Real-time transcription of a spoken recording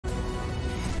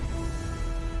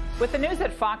With the news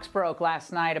that Fox broke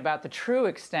last night about the true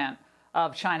extent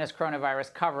of China's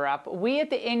coronavirus cover-up, we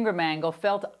at the Ingraham angle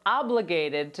felt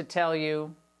obligated to tell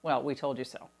you, well, we told you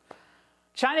so.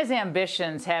 China's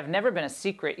ambitions have never been a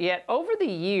secret, yet over the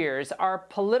years, our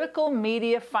political,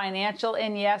 media, financial,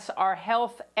 and yes, our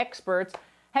health experts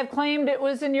have claimed it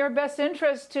was in your best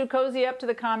interest to cozy up to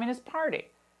the Communist Party.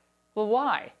 Well,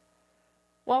 why?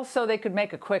 Well, so they could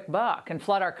make a quick buck and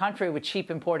flood our country with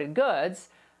cheap imported goods,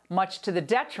 much to the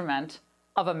detriment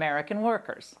of American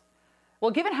workers.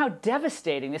 Well, given how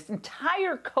devastating this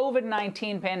entire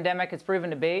COVID-19 pandemic has proven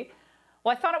to be,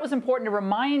 well, I thought it was important to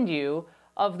remind you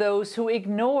of those who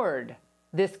ignored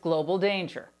this global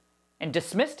danger and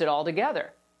dismissed it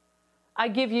altogether. I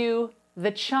give you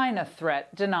the China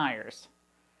threat deniers.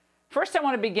 First, I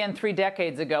want to begin 3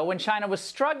 decades ago when China was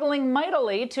struggling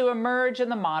mightily to emerge in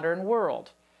the modern world.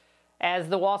 As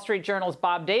the Wall Street Journal's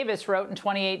Bob Davis wrote in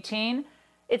 2018,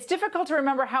 it's difficult to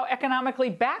remember how economically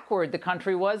backward the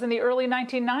country was in the early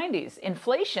 1990s.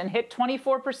 Inflation hit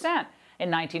 24%.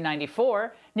 In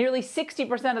 1994, nearly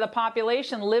 60% of the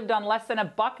population lived on less than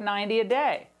 $1.90 a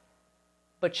day.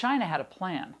 But China had a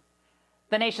plan.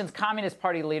 The nation's Communist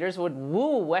Party leaders would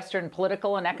woo Western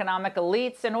political and economic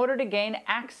elites in order to gain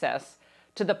access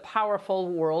to the powerful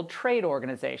World Trade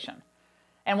Organization.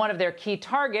 And one of their key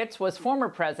targets was former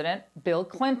President Bill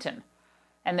Clinton.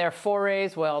 And their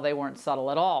forays, well, they weren't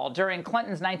subtle at all. During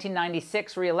Clinton's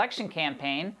 1996 re-election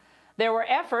campaign, there were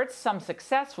efforts, some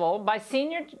successful, by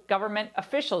senior government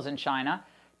officials in China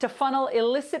to funnel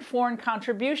illicit foreign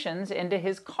contributions into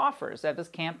his coffers of his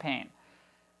campaign.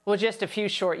 Well, just a few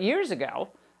short years ago,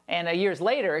 and years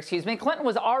later, Clinton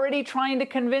was already trying to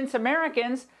convince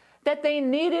Americans that they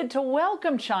needed to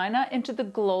welcome China into the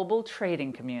global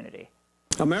trading community.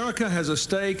 America has a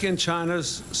stake in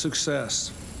China's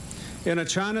success. In a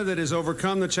China that has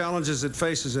overcome the challenges it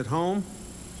faces at home,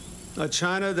 a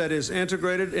China that is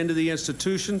integrated into the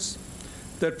institutions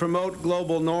that promote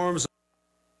global norms.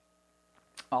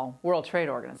 Oh, World Trade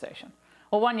Organization.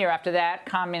 Well, 1 year after that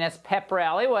communist pep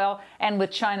rally, and with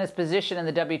China's position in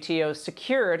the WTO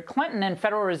secured, Clinton and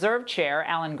Federal Reserve Chair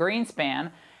Alan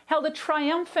Greenspan held a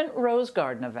triumphant Rose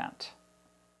Garden event.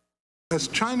 As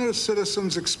China's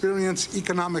citizens experience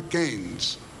economic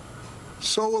gains,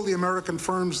 so will the American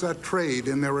firms that trade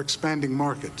in their expanding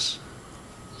markets.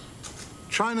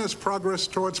 China's progress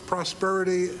towards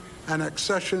prosperity and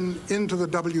accession into the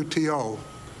WTO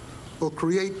will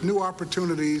create new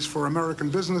opportunities for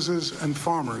American businesses and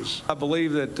farmers. I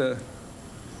believe that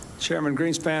Chairman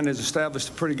Greenspan has established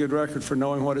a pretty good record for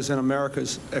knowing what is in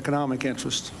America's economic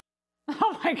interest.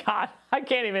 Oh my God, I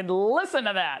can't even listen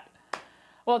to that.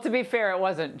 Well, to be fair, it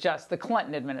wasn't just the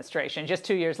Clinton administration. Just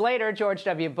 2 years later, George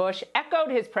W. Bush echoed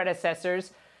his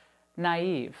predecessor's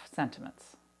naive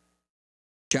sentiments.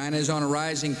 China is on a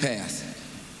rising path,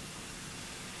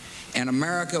 and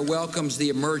America welcomes the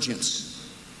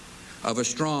emergence of a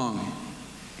strong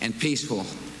and peaceful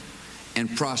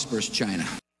and prosperous China.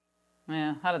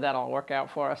 Yeah, how did that all work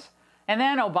out for us? And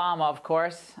then Obama, of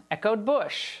course, echoed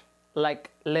Bush. Like,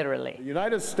 literally. The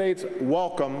United States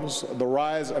welcomes the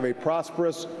rise of a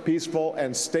prosperous, peaceful,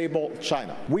 and stable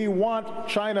China. We want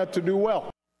China to do well.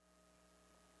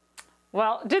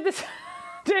 Well, did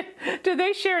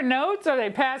they share notes, or they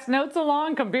pass notes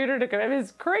along computer to computer?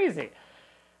 It's crazy.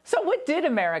 So what did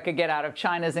America get out of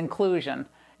China's inclusion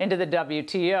into the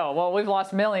WTO? Well, we've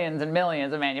lost millions and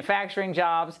millions of manufacturing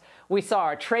jobs. We saw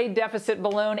our trade deficit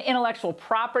balloon, intellectual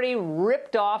property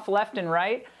ripped off left and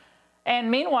right.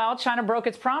 And meanwhile, China broke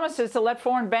its promises to let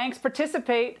foreign banks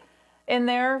participate in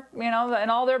their, in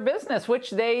all their business,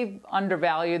 which they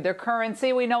undervalued their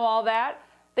currency. We know all that.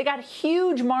 They got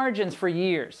huge margins for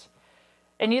years.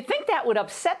 And you'd think that would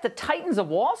upset the titans of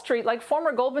Wall Street, like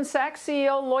former Goldman Sachs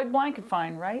CEO Lloyd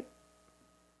Blankfein, right?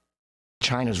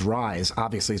 China's rise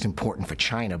obviously is important for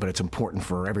China, but it's important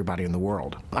for everybody in the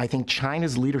world. I think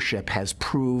China's leadership has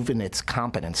proven its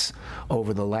competence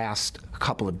over the last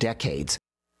couple of decades.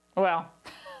 Well,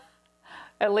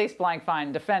 at least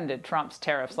Blankfein defended Trump's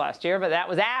tariffs last year, but that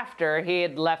was after he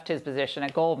had left his position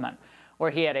at Goldman,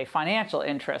 where he had a financial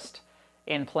interest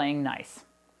in playing nice.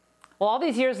 Well, all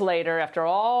these years later, after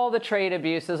all the trade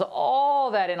abuses, all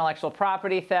that intellectual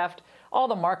property theft, all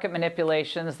the market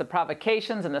manipulations, the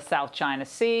provocations in the South China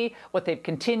Sea, what they've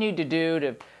continued to do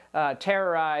to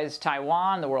terrorize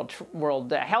Taiwan, the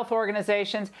World Health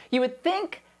Organizations, you would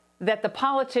think that the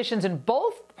politicians in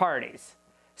both parties,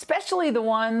 especially the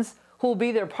ones who will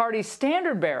be their party's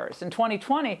standard bearers in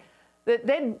 2020, that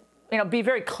they'd be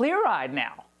very clear-eyed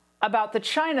now about the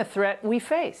China threat we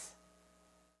face.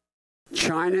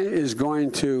 China is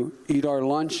going to eat our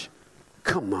lunch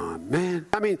Come on, man.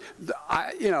 I mean,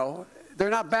 you know, they're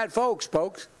not bad folks,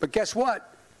 but guess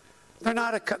what? They're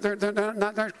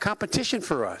not competition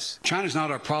for us. China's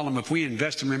not our problem if we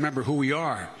invest and remember who we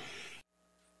are.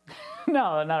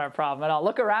 No, not our problem at all.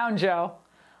 Look around, Joe.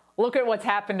 Look at what's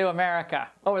happened to America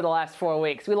over the last 4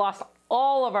 weeks. We lost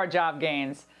all of our job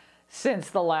gains since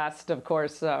the last, of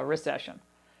course, recession.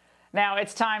 Now,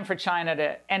 it's time for China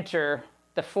to enter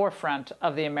the forefront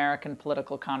of the American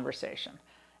political conversation.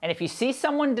 And if you see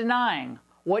someone denying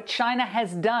what China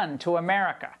has done to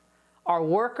America, our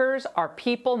workers, our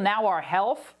people, now our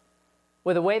health,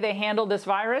 with the way they handled this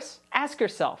virus, ask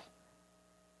yourself,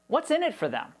 what's in it for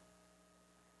them?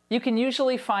 You can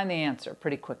usually find the answer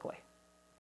pretty quickly.